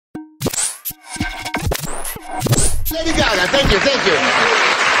Lady Gaga, thank you, thank you.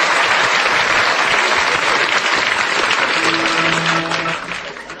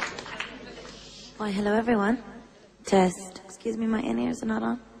 Why, hello everyone. Test. Excuse me, my in-ears are not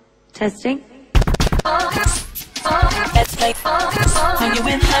on. Testing. Let's play. When you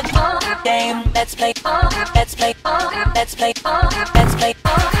win the game, let's play. Let's play. Let's play. Let's play.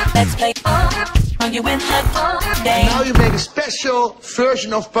 Let's play. When you win the game. Now you make a special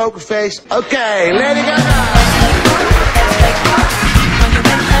version of Poker Face. Okay, Lady Gaga. When you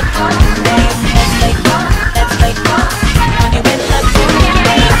win the game, let's play. Let's play. When you win the game, let's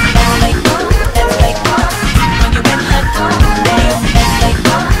play. Let's play. When you win the game, let's play.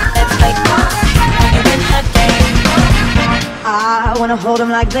 Let's play. When you win the game. I wanna hold them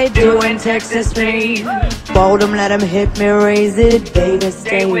like they do in Texas, Maine. Fold them, let them hit me, raise it, baby,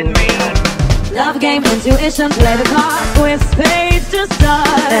 stay with me. Love game, intuition, play the card with spades to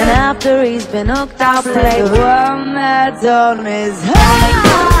start. And after he's been hooked, I'll play the one that's on his heart.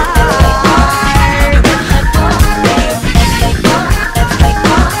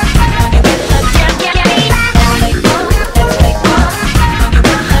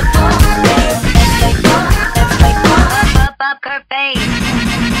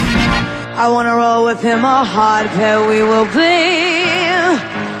 I wanna roll with him, a hard pair we will be.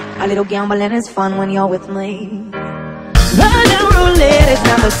 A little gambling is fun when you're with me. Running roulette is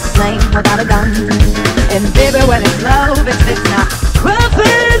not the same without a gun. And baby, when it's love, it's not rough as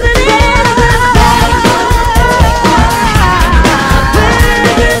it is.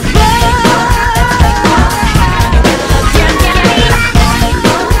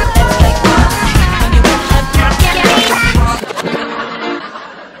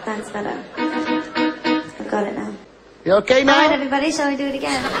 That's better. I've got it now. You okay now? Alright everybody, shall we do it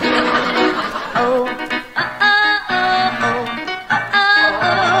again? Oh,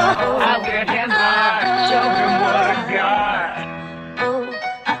 I'll get him hard, show him what I got.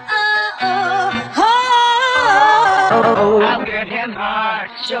 I'll get him hard,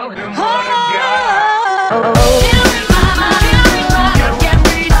 show him what I got.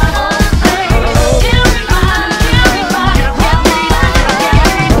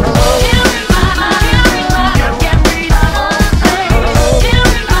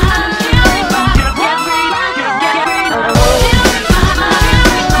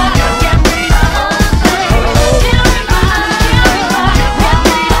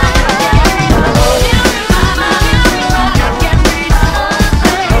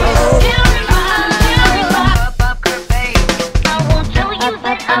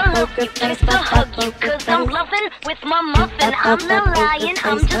 Cause I'm bluffing with my muffin. I'm not lying,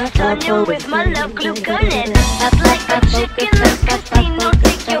 I'm just stunning with my love glue gunning. That's like a chick in the casino.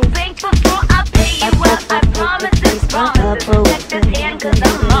 Take your bank before I pay you out. I promise this promise. Protect this hand cause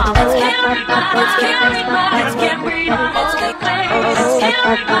I'm mom. Let's get real, let's get real, let's get real. Let's get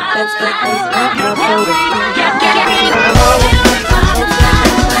real, let's get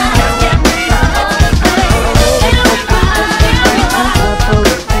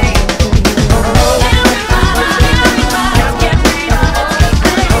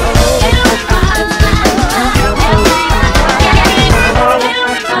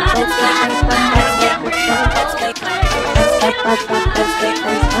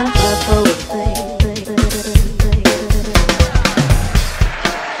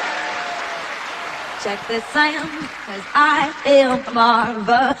check this out, cause I feel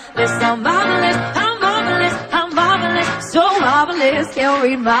marvelous. I'm marvelous, I'm marvelous, I'm marvelous, so marvelous. Can't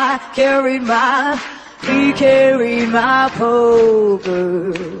read my, he can't read my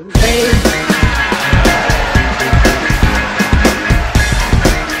poker face.